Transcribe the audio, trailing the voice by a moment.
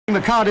The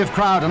Cardiff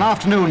crowd an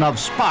afternoon of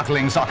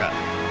sparkling soccer.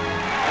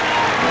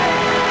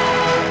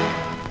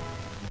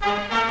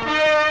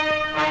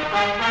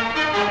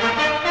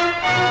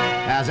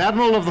 As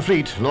Admiral of the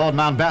Fleet, Lord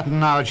Mountbatten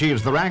now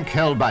achieves the rank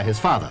held by his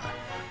father.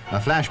 A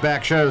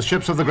flashback shows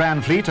ships of the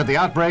Grand Fleet at the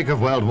outbreak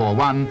of World War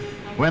I,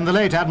 when the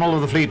late Admiral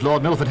of the Fleet,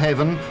 Lord Milford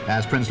Haven,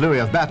 as Prince Louis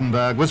of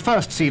Battenberg, was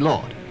first Sea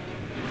Lord.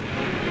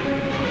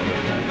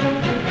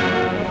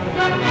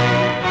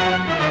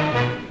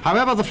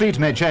 However the fleet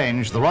may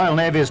change, the Royal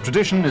Navy's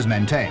tradition is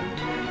maintained.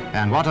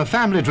 And what a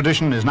family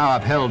tradition is now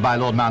upheld by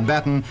Lord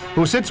Mountbatten,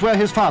 who sits where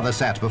his father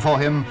sat before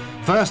him,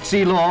 first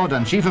Sea Lord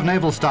and Chief of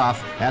Naval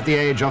Staff at the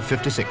age of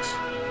 56.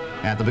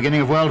 At the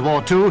beginning of World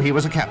War II, he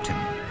was a captain.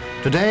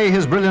 Today,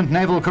 his brilliant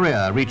naval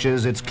career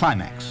reaches its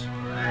climax.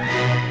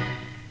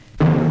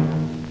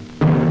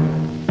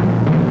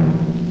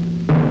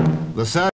 The